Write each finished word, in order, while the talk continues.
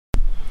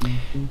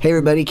Hey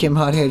everybody, Kim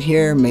Hothead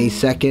here, May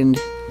 2nd.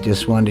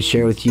 Just wanted to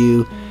share with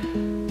you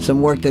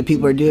some work that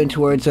people are doing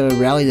towards a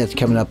rally that's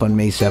coming up on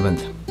May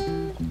 7th.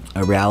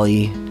 A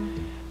rally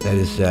that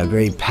is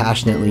very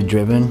passionately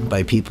driven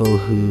by people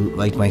who,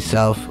 like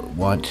myself,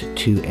 want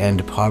to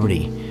end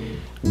poverty.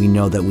 We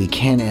know that we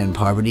can end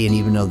poverty, and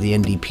even though the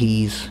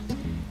NDPs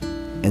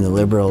and the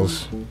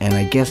Liberals, and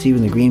I guess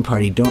even the Green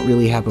Party, don't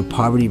really have a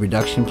poverty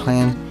reduction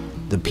plan,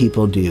 the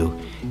people do.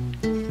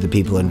 The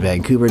people in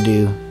Vancouver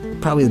do.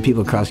 Probably the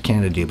people across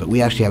Canada do, but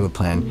we actually have a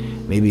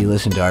plan. Maybe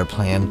listen to our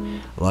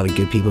plan. A lot of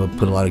good people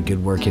put a lot of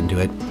good work into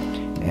it,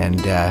 and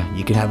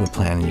you can have a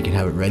plan and you can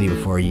have it ready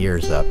before a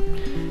year's up.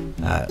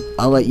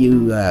 I'll let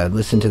you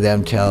listen to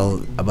them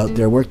tell about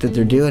their work that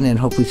they're doing, and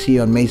hopefully see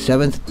you on May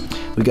 7th.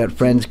 We got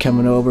friends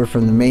coming over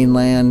from the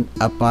mainland,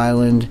 up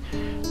island.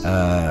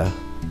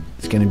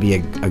 It's going to be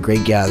a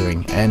great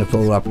gathering and a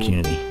photo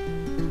opportunity.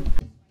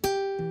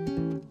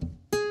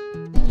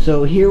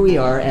 So here we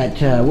are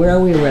at, where are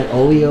we? We're at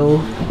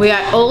Olio. We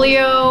are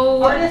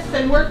Olio. Artists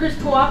and Workers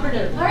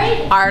Cooperative.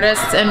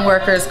 Artists and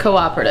Workers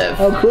Cooperative.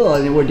 Oh cool,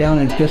 and we're down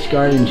in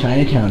Fiskard in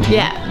Chinatown here.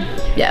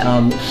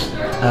 Yeah.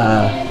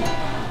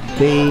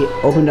 They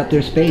opened up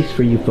their space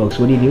for you folks.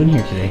 What are you doing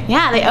here today?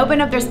 Yeah, they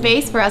opened up their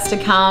space for us to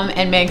come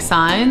and make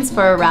signs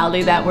for a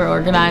rally that we're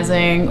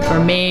organizing for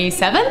May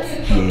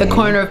 7th. Yay. The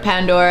corner of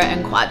Pandora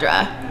and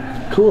Quadra.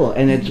 Cool,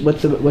 and it's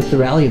what's the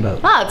rally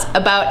about? Well, it's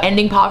about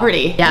ending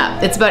poverty.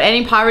 Yeah, it's about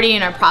ending poverty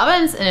in our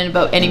province and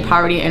about ending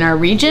poverty in our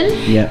region.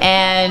 Yeah.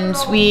 And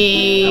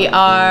we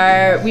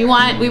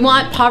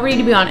want poverty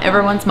to be on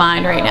everyone's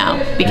mind right now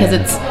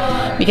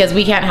because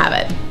we can't have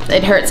it.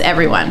 It hurts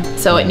everyone.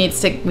 So we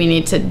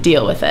need to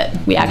deal with it.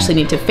 We actually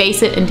need to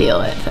face it and deal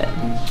with it.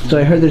 So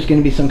I heard there's going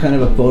to be some kind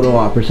of a photo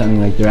op or something,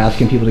 like they're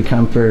asking people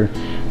to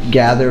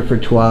gather for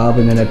 12,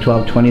 and then at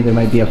 12:20 there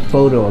might be a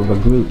photo of a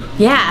group.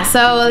 Yeah,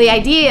 so the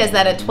idea is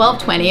that at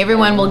 12:20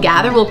 everyone will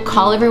gather, we'll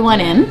call everyone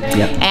in,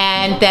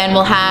 and then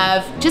we'll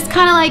have just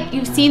kind of like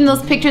you've seen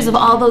those pictures of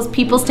all those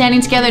people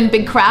standing together in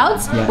big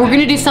crowds. Yeah. We're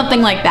gonna do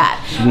something like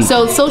that. Sweet.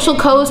 So Social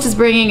Coast is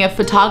bringing a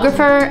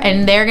photographer,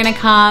 and they're gonna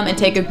come and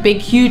take a big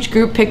huge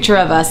group picture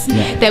of us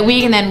that we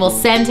can then we'll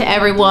send to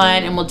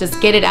everyone, and we'll just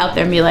get it out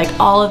there and be like,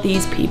 all of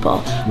these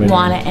people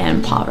want to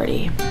end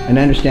poverty. And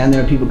I understand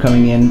there are people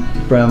coming in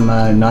from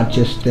not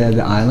just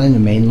the island, the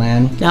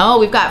mainland. No,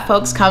 we've got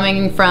folks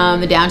coming from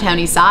the downtown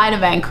east side of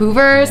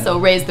Vancouver, so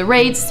Raise the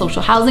Rates,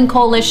 Social Housing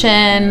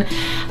Coalition.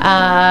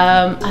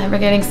 I'm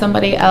forgetting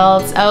somebody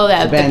else. Oh,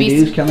 the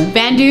BC's coming.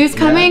 Bandoo's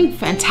coming,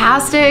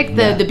 fantastic.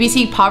 The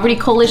BC Poverty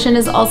Coalition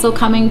is also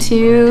coming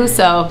too.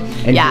 So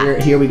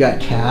and here we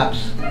got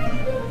TAPS.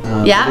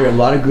 There are a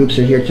lot of groups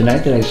are here tonight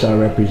that I saw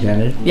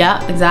represented.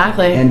 Yeah,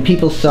 exactly. And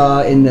people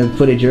saw in the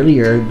footage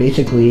earlier,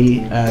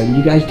 basically,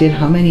 you guys did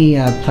how many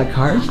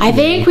placards? I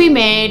think we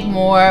made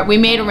more. We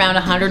made around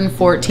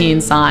 114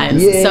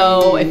 signs. Yay.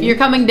 So if you're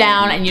coming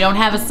down and you don't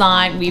have a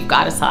sign, we've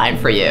got a sign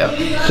for you.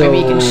 So maybe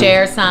you can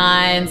share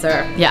signs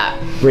or,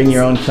 Bring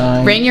your own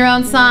sign. Bring your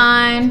own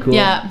sign. Cool.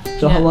 Yeah.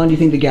 So how long do you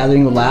think the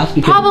gathering will last?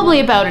 Because probably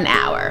about an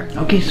hour.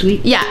 Okay,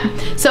 sweet. Yeah.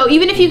 So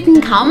even if you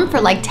can come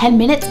for like 10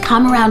 minutes,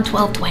 come around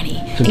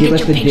 12:20. So give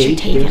us the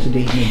date. Give us the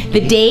date.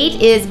 The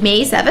date is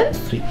May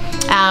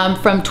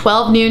 7th, from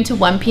 12 noon to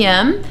 1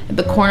 p.m. at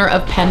the corner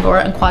of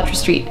Pandora and Quadra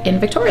Street in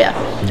Victoria.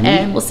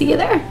 And we'll see you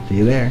there. See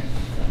you there.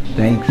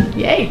 Thanks.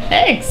 Yay,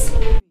 thanks.